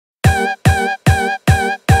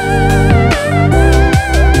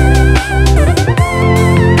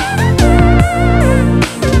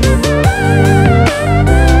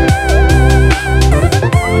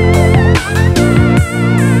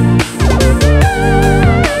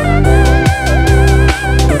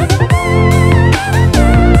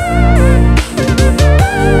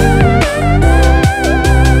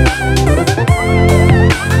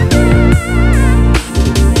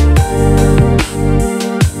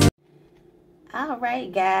All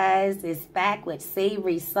right, guys, it's back with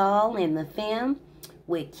SavorySal and the fam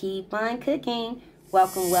with Keep On Cooking.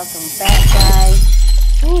 Welcome back,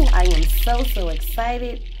 guys. Ooh, I am so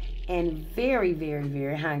excited and very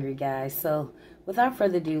hungry, guys. So without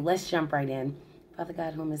further ado, let's jump right in. Father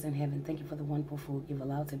God, whom is in heaven, thank you for the wonderful food you've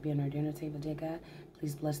allowed to be on our dinner table, dear God.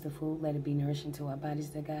 Please bless the food, let it be nourishing to our bodies,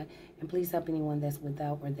 dear God. And please help anyone that's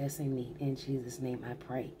without or that's in need. In Jesus' name I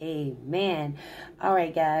pray. Amen. All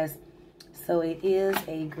right, guys. So it is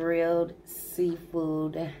a grilled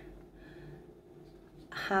seafood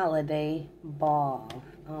holiday ball.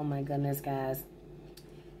 Oh my goodness, guys.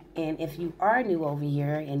 And if you are new over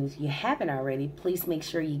here, and if you haven't already, please make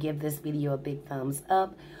sure you give this video a big thumbs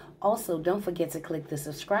up. Also, don't forget to click the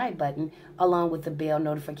subscribe button along with the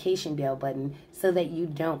notification bell button so that you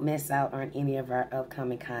don't miss out on any of our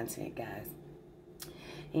upcoming content, guys.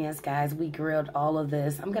 Yes, guys, we grilled all of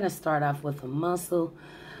this. I'm going to start off with the mussel.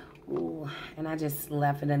 Ooh, and I just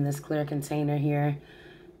left it in this clear container here.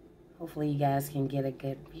 Hopefully you guys can get a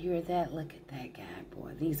good view of that. Look at that guy.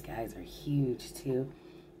 Boy, these guys are huge too.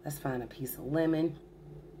 Let's find a piece of lemon.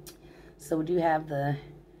 So we do have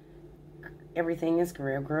everything is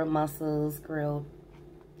grilled mussels, grilled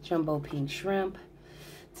jumbo pink shrimp.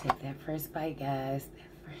 Take that first bite, guys. That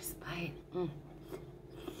first bite.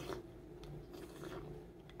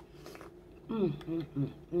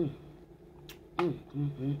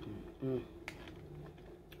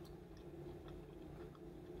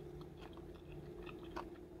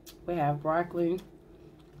 We have broccoli,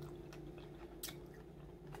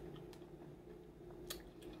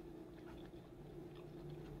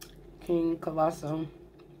 king colossal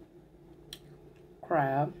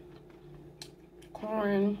crab,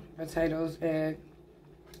 corn, potatoes, egg,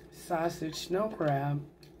 sausage, snow crab,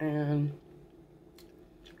 and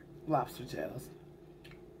lobster tails.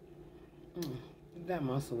 That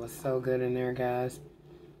mussel was so good in there, guys.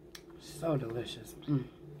 So delicious. I'm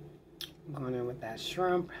going in with that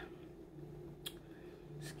shrimp.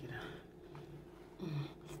 Let's get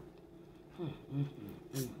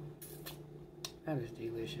a... That is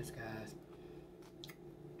delicious, guys.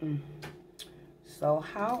 So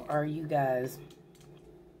how are you guys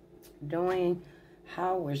doing?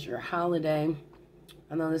 How was your holiday?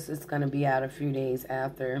 I know this is going to be out a few days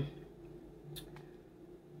after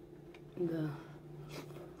the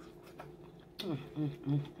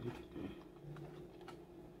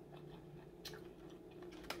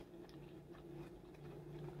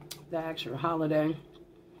the actual holiday,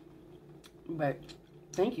 but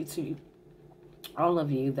thank you to all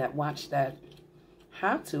of you that watched that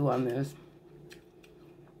how-to on this.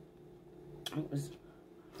 It was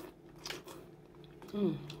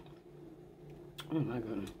oh my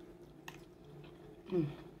goodness.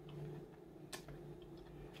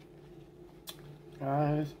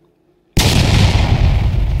 Guys.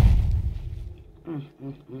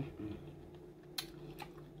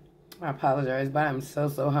 I apologize, but I'm so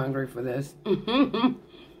hungry for this.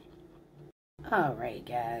 All right,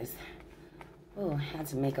 guys. Oh, I had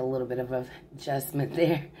to make a little bit of an adjustment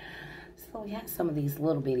there. So we have some of these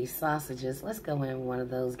little bitty sausages. Let's go in with one of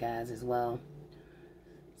those guys as well.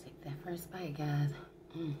 Take that first bite, guys.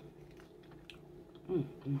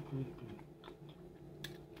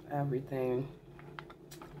 Everything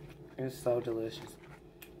is so delicious.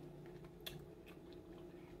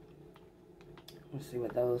 Let's see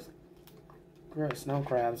what those grilled snow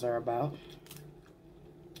crabs are about.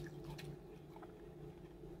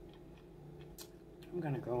 I'm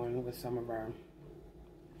gonna go in with some of our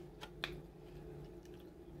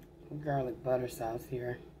garlic butter sauce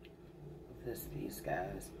here with this piece,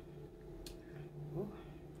 guys. Ooh.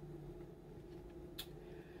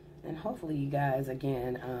 And hopefully you guys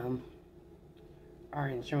again are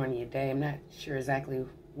enjoying your day. I'm not sure exactly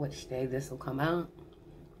which day this will come out,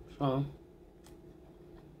 so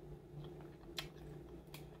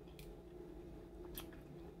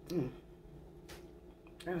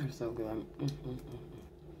that is so good.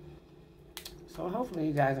 So hopefully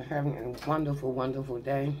you guys are having a wonderful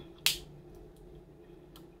day.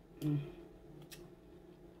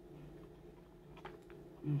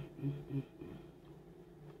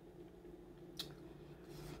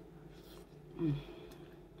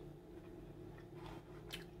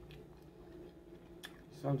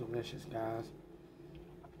 So delicious, guys.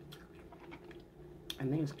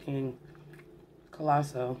 And these king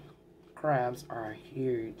colossal crabs are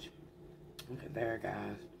huge. Look at there,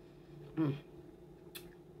 guys.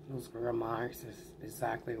 Those grill marks is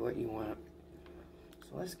exactly what you want.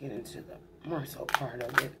 So let's get into the morsel part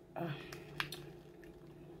of it.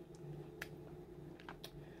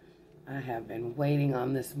 I have been waiting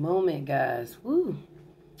on this moment, guys. Woo!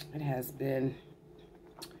 It has been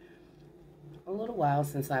a little while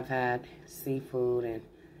since I've had seafood, and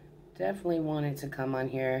definitely wanted to come on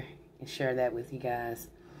here and share that with you guys.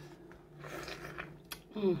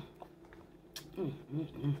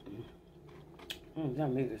 That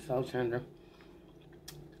meat is so tender.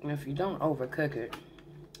 And if you don't overcook it,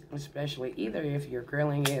 especially either if you're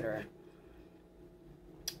grilling it or,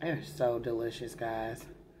 it's so delicious, guys,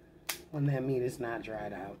 when that meat is not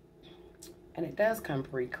dried out. And it does come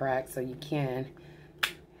pre-cracked, so you can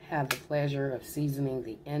have the pleasure of seasoning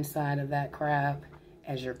the inside of that crab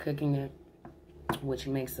as you're cooking it, which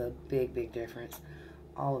makes a big, big difference.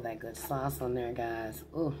 All of that good sauce on there, guys.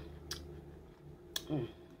 Ooh.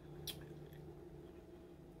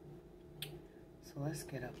 So let's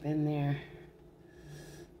get up in there.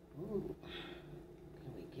 Ooh.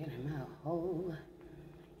 Can we get him out whole?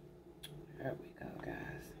 There we go,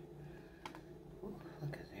 guys. Ooh,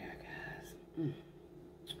 look at there, guys.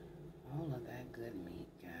 All of that good meat,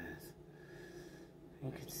 guys.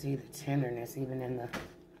 You can see the tenderness even in the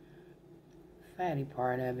fatty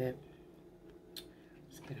part of it.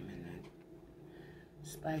 Let's get him in that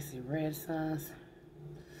spicy red sauce.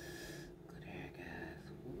 Good there,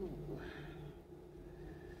 guys. Ooh.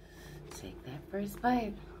 Take that first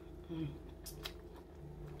bite.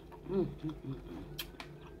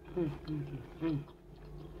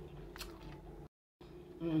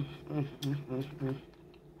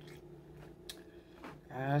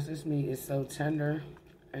 Guys, this meat is so tender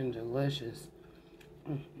and delicious.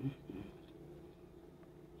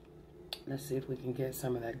 Let's see if we can get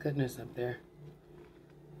some of that goodness up there.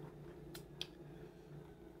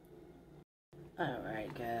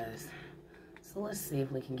 Alright, guys. So let's see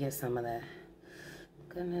if we can get some of that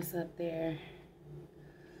goodness up there.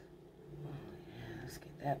 Oh, yeah, let's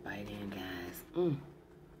get that bite in, guys.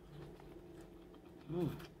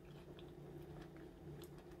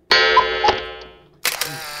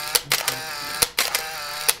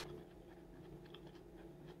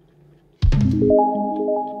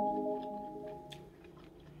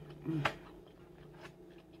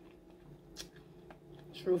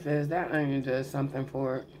 Truth is, that onion does something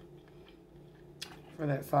for it, for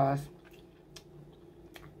that sauce.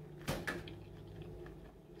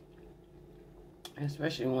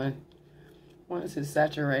 Especially once it's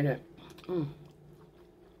saturated. It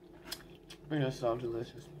is so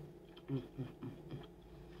delicious.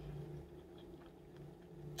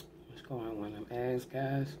 Let's go on one of them eggs,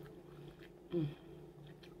 guys.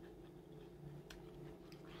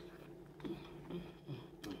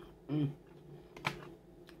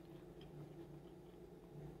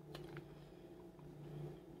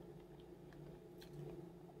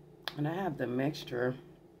 And I have the mixture,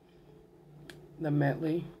 the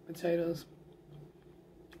medley potatoes.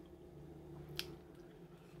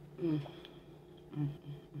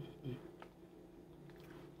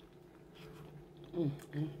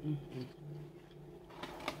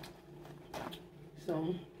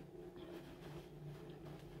 So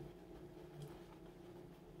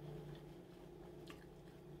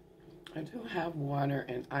I do have water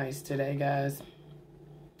and ice today, guys.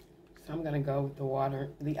 So I'm gonna go with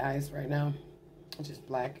the ice right now, which is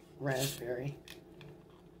black raspberry.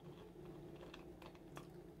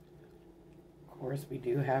 Of course, we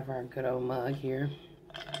do have our good old mug here,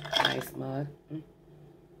 nice mug.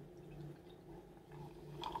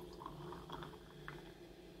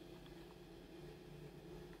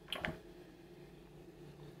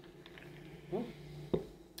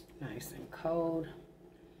 Nice and cold.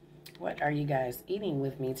 What are you guys eating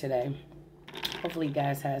with me today? Hopefully you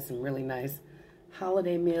guys had some really nice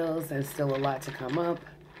holiday meals and still a lot to come up.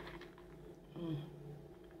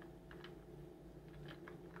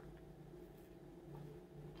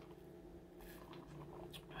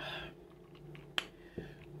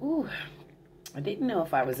 Ooh, I didn't know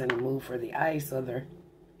if I was in the mood for the ice or the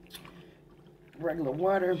regular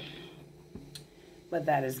water, but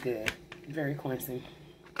that is good. Very quenching.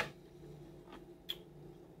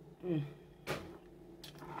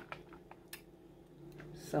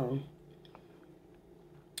 So,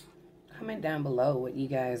 comment down below what you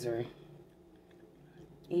guys are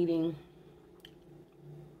eating.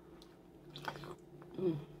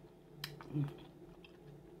 I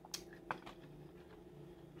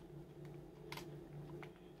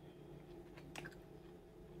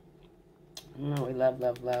know we love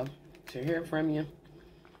to hear from you.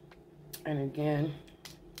 And again,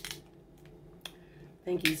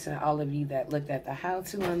 thank you to all of you that looked at the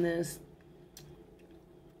how-to on this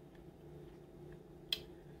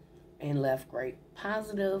and left great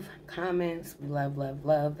positive comments. We love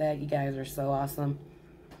that. You guys are so awesome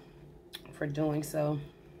for doing so.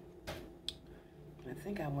 I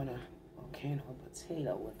think I want to volcano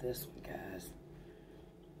potato with this one, guys.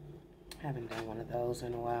 Haven't done one of those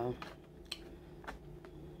in a while.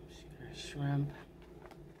 Shrimp.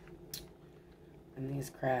 And these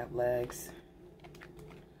crab legs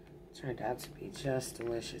turned out to be just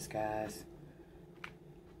delicious, guys.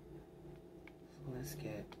 So let's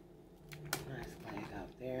get a nice leg out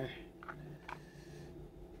there.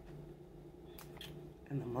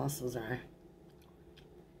 And the mussels are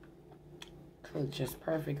cooked just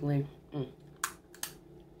perfectly.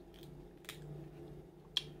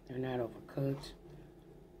 They're not overcooked.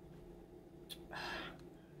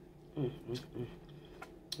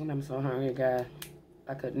 And I'm so hungry, guys.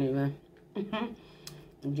 I couldn't even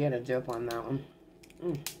get a dip on that one.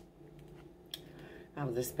 I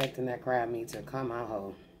was expecting that crab meat to come out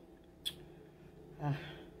whole. I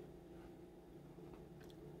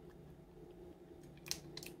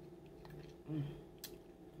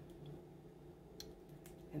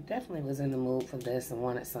definitely was in the mood for this and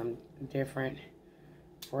wanted something different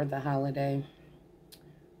for the holiday,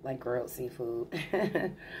 like grilled seafood.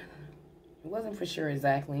 It wasn't for sure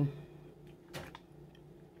exactly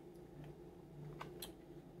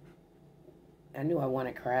I knew I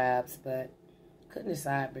wanted crabs, but couldn't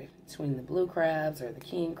decide between the blue crabs or the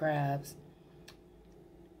king crabs.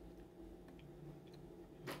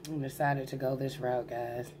 I decided to go this route,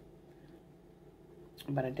 guys.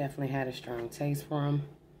 But I definitely had a strong taste for them.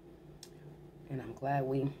 And I'm glad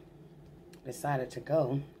we decided to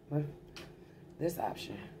go with this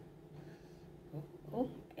option. Oh,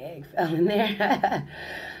 egg fell in there.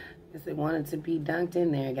 Guess it wanted to be dunked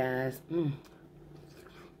in there, guys.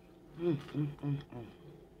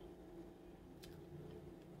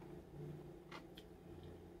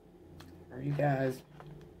 Are you guys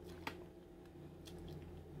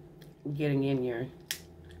getting in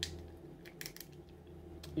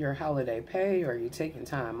your holiday pay, or are you taking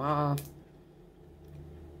time off?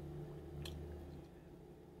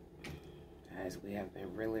 Guys, we have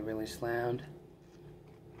been really slammed.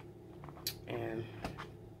 And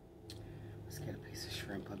let's get a piece of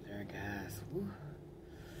shrimp up there, guys. Woo.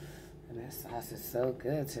 And that sauce is so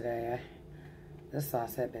good today. This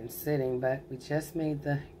sauce had been sitting, but we just made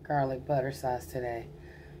the garlic butter sauce today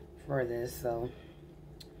for this, so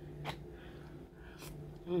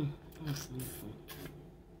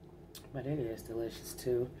but it is delicious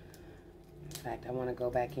too. In fact, I want to go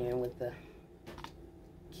back in with the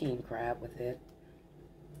king crab with it.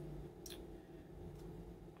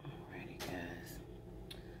 Alrighty, guys.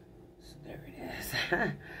 So there it is.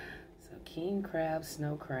 So king crab,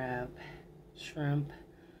 snow crab, shrimp,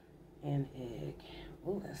 and egg.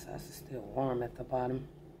 Ooh, that sauce is still warm at the bottom.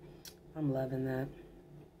 I'm loving that.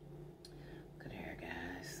 Good hair,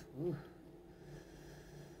 guys. Ooh.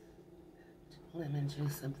 Lemon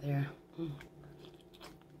juice up there. I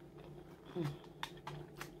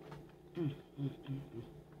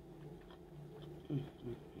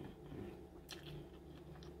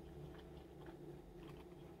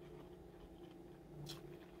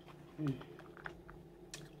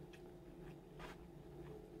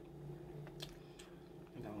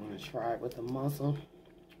want to try it with the mussel.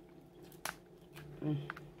 All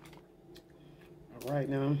right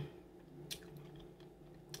now.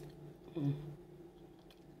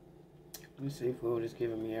 This seafood is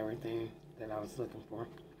giving me everything that I was looking for.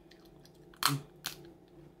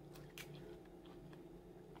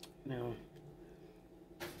 Now,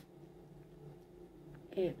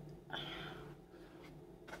 it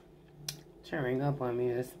tearing up on me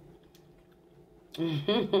is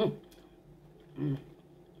oh,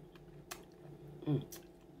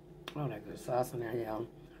 that good sauce in there, y'all.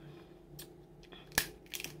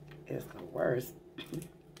 It's the worst.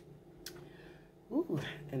 Ooh,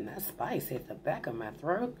 and that spice hit the back of my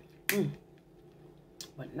throat.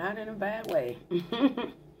 But not in a bad way. Let's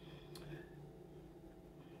get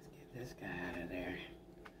this guy out of there.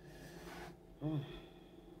 Well,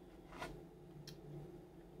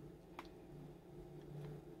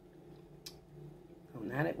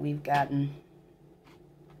 now that we've gotten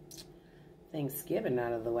Thanksgiving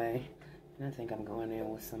out of the way, and I think I'm going in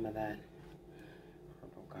with some of that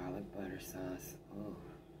purple garlic butter sauce. Oh.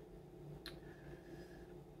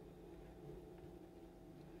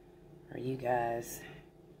 Are you guys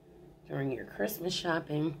doing your Christmas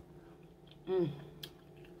shopping?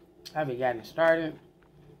 Have you gotten started?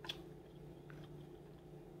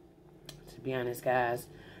 To be honest, guys,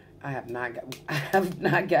 I have not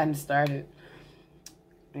gotten started.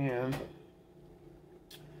 And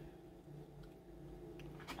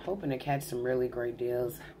hoping to catch some really great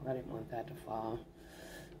deals. I didn't want that to fall.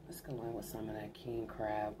 Let's go in with some of that king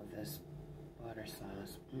crab with this butter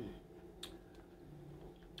sauce.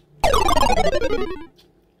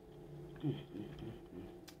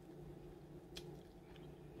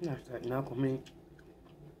 That's that knuckle meat,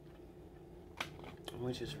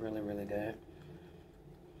 which is really, really good.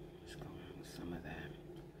 Let's go with some of that.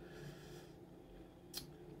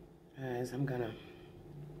 Guys, I'm gonna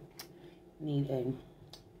need a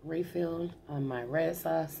refill on my red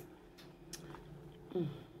sauce.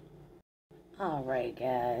 All right,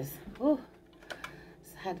 guys. Whew.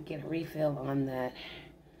 So I had to get a refill on that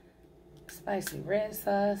spicy red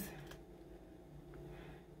sauce.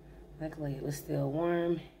 Luckily, it was still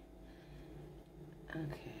warm.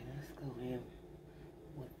 Okay, let's go in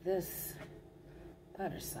with this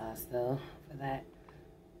butter sauce, though, for that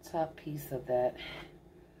top piece of that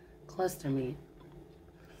cluster meat.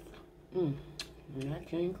 That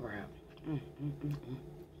king crab.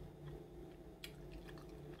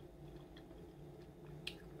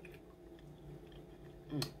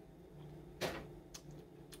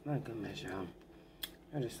 My goodness, y'all.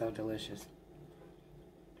 That is so delicious.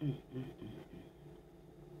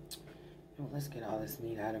 Well, let's get all this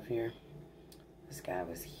meat out of here. This guy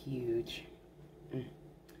was huge. And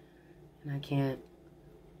I can't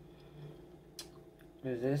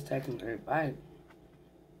resist taking a bite.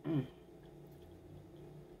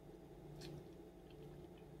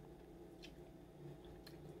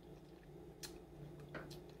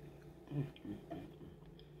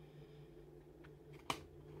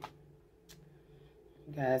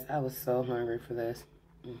 Guys, I was so hungry for this.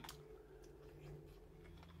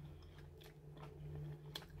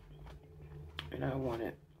 And I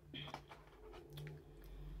wanted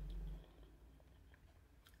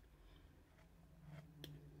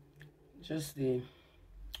just the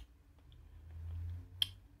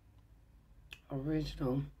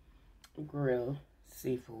original grilled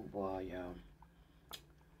seafood boil, y'all.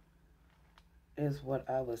 Is what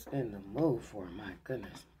I was in the mood for. My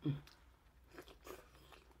goodness.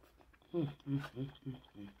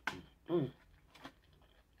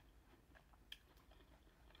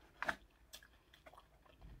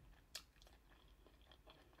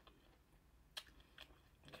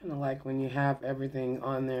 Kind of like when you have everything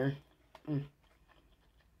on there.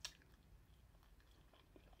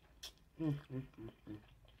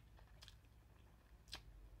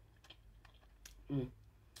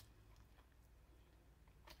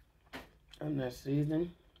 And that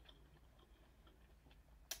seasoning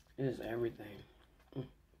is everything. Let's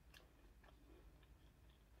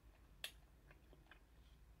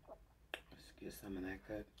get some of that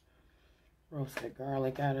good roasted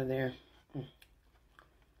garlic out of there.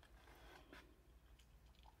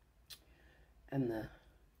 And the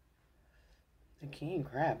king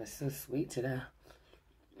crab is so sweet today.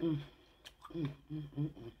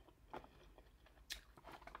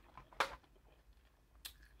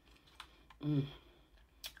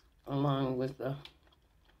 Along with the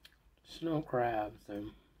snow crabs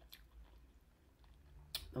and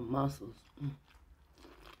the mussels.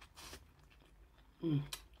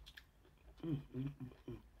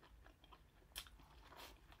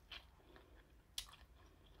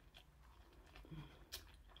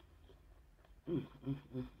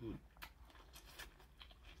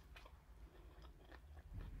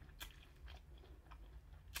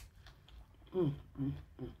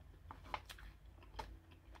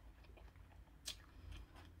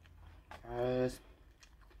 Guys,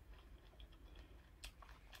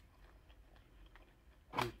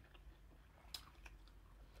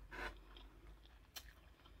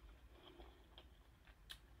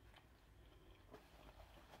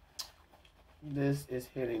 this is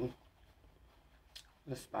hitting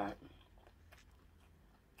the spot.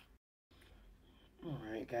 All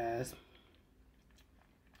right, guys.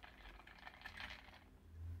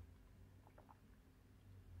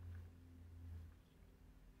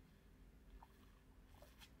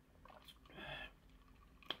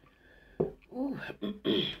 Ooh.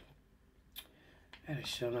 That is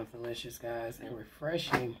sure enough delicious, guys, and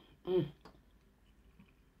refreshing. So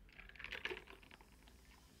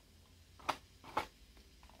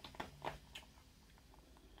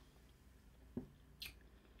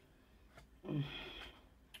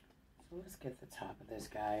let's get the top of this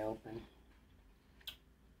guy open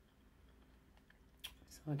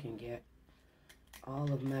so I can get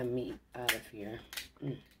all of my meat out of here.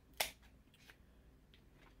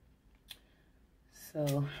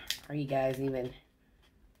 So, are you guys even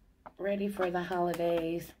ready for the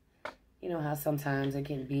holidays? You know how sometimes it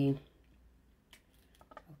can be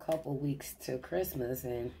a couple weeks till Christmas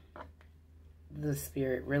and the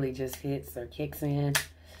spirit really just hits or kicks in.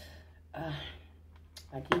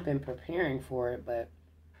 Like you've been preparing for it, but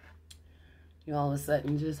you all of a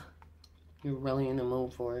sudden just you're really in the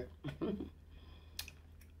mood for it.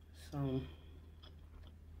 So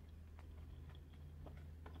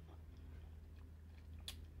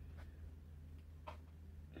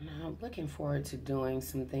now I'm looking forward to doing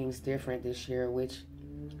some things different this year, which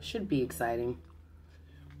should be exciting.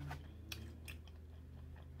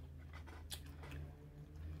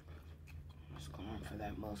 Just going for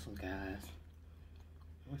that mussel, guys.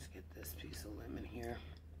 Let's get this piece of lemon here.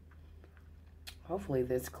 Hopefully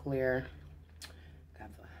this clear, got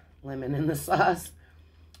the lemon in the sauce,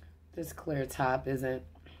 this clear top isn't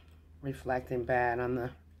reflecting bad on the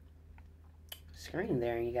screen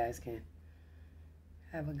there. You guys can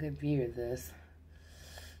have a good view of this.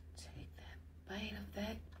 Take that bite of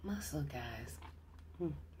that mussel, guys.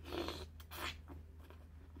 Mm.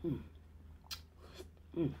 Mm.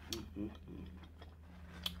 Mm, mm, mm, mm.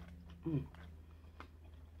 Mm.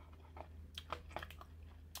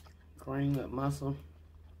 Green with mussel.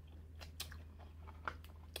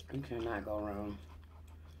 You cannot go wrong.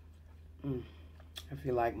 Mm. If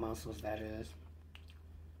you like mussels, that is.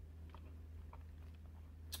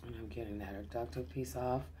 And I'm getting that reductive piece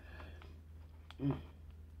off. Mm.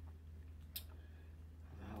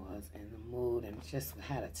 I was in the mood and just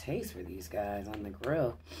had a taste for these guys on the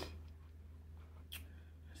grill.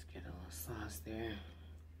 Let's get a little sauce there.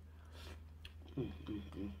 Mm, mm,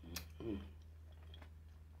 mm, mm, mm.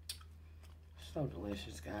 So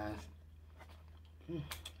delicious, guys. Mm.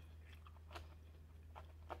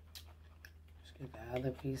 Let's get the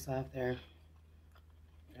other piece off there.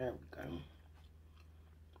 There we go.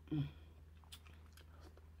 Mm.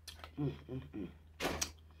 Mm, mm, mm.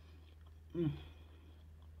 Mm.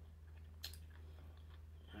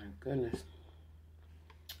 My goodness.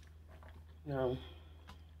 Now,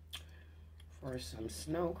 for some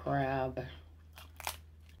snow crab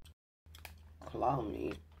claw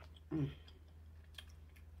meat. Mm.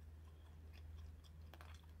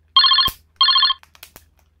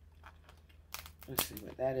 Let's see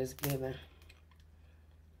what that is giving.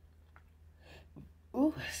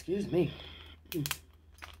 Ooh, excuse me. Mm.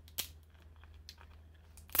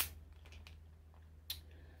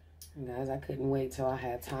 And guys, I couldn't wait till I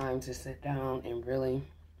had time to sit down and really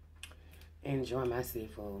enjoy my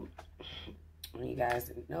seafood. And you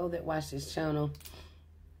guys know that watch this channel,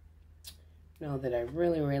 know that I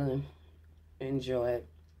really, really enjoy it.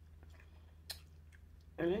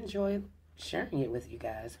 And enjoy sharing it with you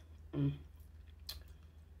guys. Mm.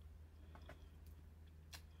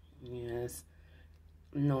 Yes.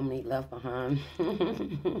 No meat left behind.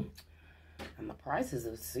 And the prices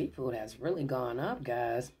of seafood has really gone up,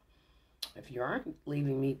 guys. If you aren't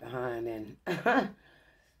leaving meat behind, and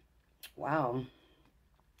wow.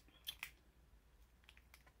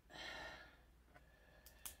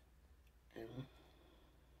 And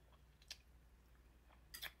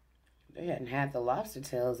they hadn't had the lobster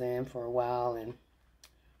tails in for a while, and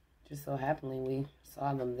just so happily we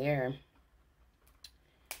saw them there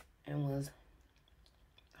and was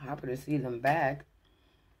happy to see them back.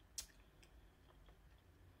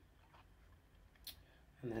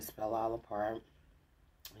 And this fell all apart.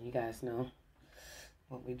 And you guys know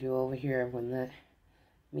what we do over here when the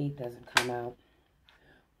meat doesn't come out.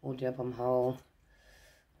 We'll dip them whole,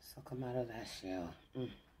 suck them out of that shell. Mm.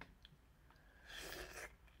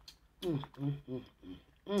 Mm, mm, mm, mm,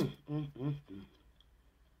 mm, mm, mm, mm.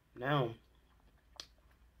 Now,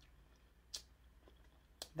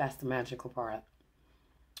 that's the magical part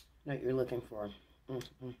that you're looking for. Mm,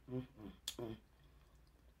 mm, mm, mm, mm.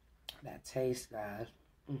 That taste, guys.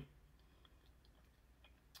 Mm.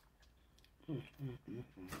 Mm, mm, mm,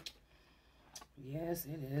 mm. Yes,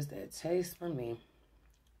 it is that taste for me.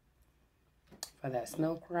 For that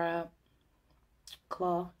snow crab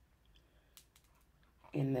claw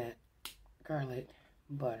in that garlic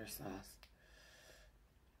butter sauce.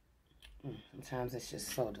 Mm, sometimes it's just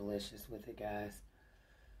so delicious with it, guys.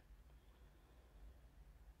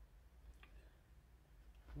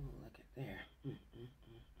 Ooh, look at there. Mm, mm,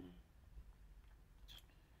 mm, mm.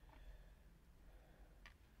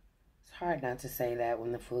 It's hard not to say that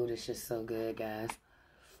when the food is just so good, guys.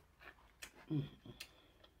 Mm, mm.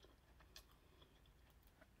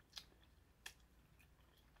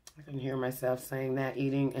 I can hear myself saying that,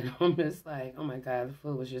 eating, and I'm just like, oh my God, the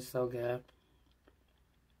food was just so good.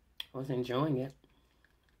 I was enjoying it.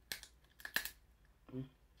 Mm.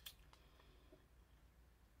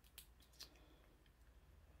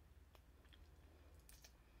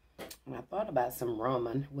 And I thought about some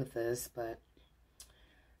ramen with this, but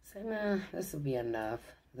I said, nah, this will be enough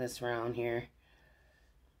this round here.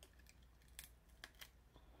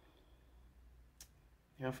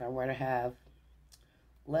 You know, if I were to have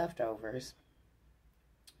leftovers,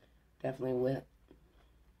 Definitely with,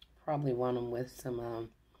 probably want them with some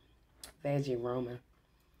veggie Roma.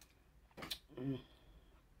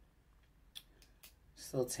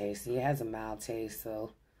 So tasty. It has a mild taste,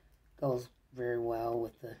 so goes very well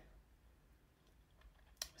with the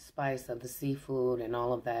spice of the seafood and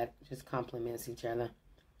all of that. Just complements each other.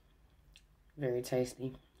 Very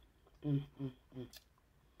tasty.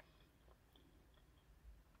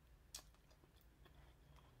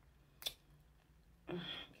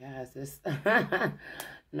 Guys, this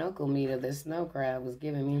knuckle meat of this snow crab was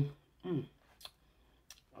giving me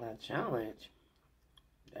a challenge.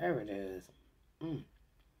 There it is.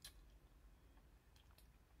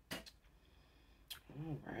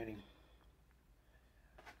 Alrighty.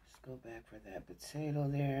 Let's go back for that potato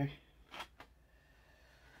there.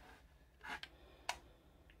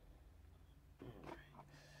 Alright.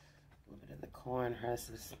 A little bit of the corn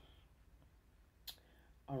husks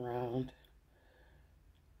around.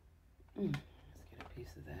 Let's get a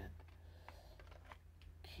piece of that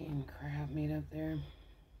king crab meat up there.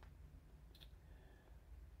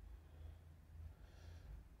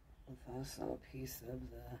 With also a piece of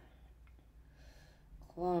the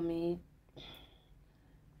claw meat.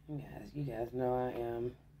 You guys know I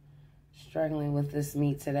am struggling with this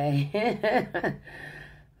meat today. But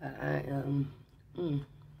I am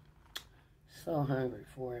so hungry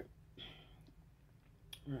for it.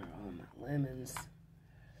 Where are all my lemons?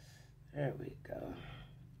 There we go.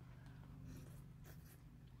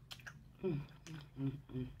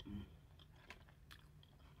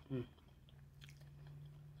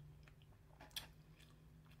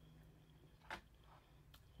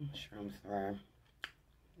 Shrimp fry.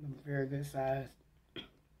 Very good size.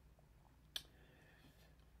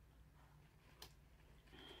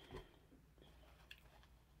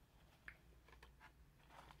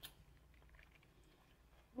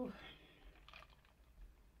 Ooh.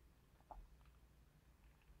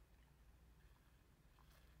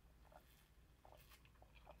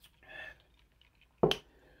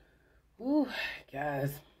 Ooh,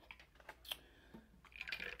 guys,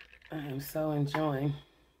 I am so enjoying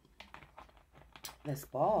this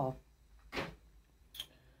ball.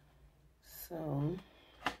 So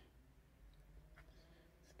let's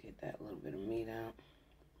get that little bit of meat out.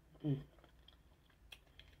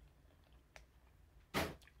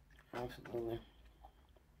 Absolutely.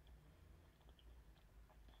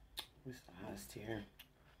 It's the hottest here.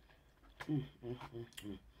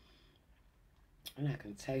 And I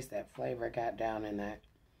can taste that flavor I got down in that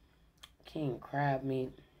king crab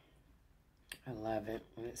meat. I love it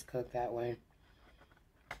when it's cooked that way.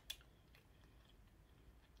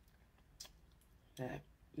 That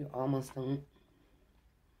you almost don't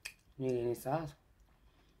need any sauce.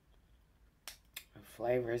 The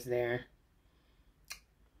flavor is there.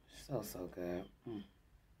 So good.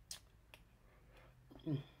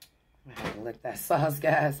 I have to lick that sauce,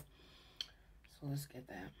 guys. So let's get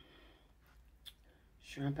that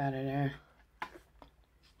shrimp out of there.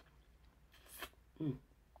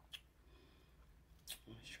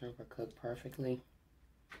 Shrimp are cooked perfectly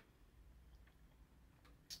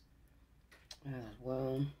as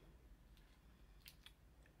well. And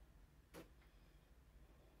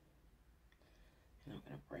I'm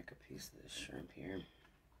going to break a piece of this shrimp here.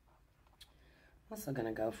 I'm also going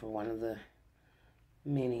to go for one of the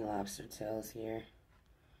mini lobster tails here.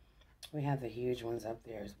 We have the huge ones up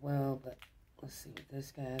there as well, but let's see what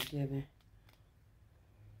this guy's giving.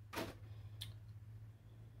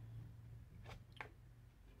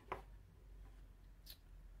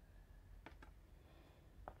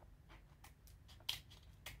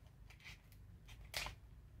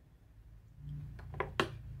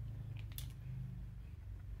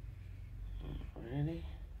 Alrighty.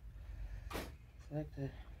 Select the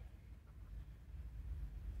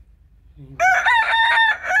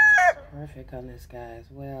perfect on this guy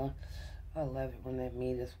as well. I love it when that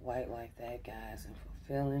meat is white like that, guys, and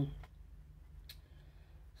fulfilling.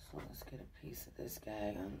 So let's get a piece of this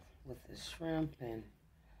guy on with the shrimp and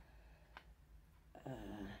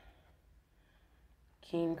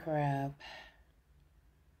king crab.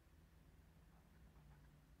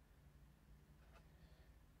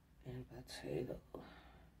 And potato.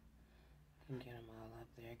 Can get them all up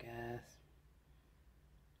there, guys.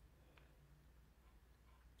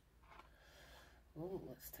 Oh,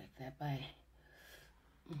 let's take that bite.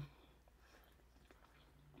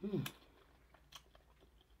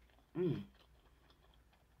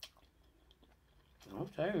 I'll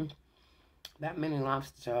tell you, that mini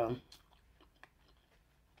lobster tail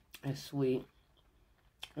is sweet.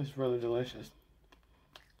 It's really delicious.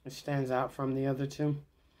 It stands out from the other two.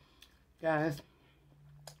 Guys,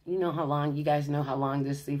 You know how long, you guys know how long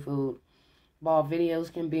this seafood ball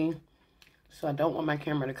videos can be. So I don't want my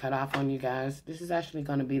camera to cut off on you guys. This is actually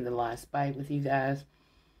going to be the last bite with you guys.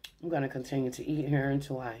 I'm going to continue to eat here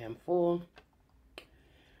until I am full.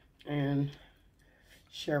 And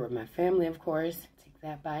share with my family, of course. Take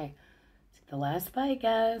that bite. Take the last bite,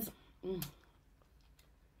 guys. Mm.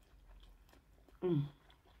 Mm.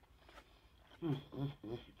 Mm, mm,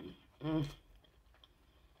 mm, mm, mm.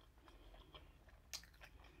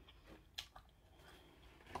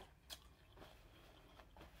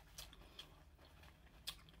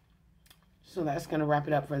 So that's going to wrap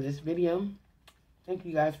it up for this video. Thank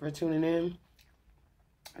you guys for tuning in.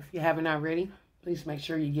 If you haven't already, please make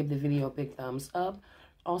sure you give the video a big thumbs up.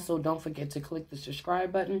 Also, don't forget to click the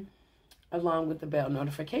subscribe button along with the bell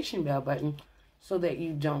notification bell button so that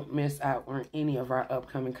you don't miss out on any of our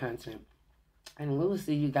upcoming content. And we will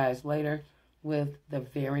see you guys later with the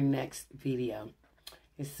very next video.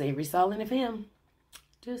 It's SavorySal and FM.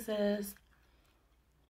 Deuces.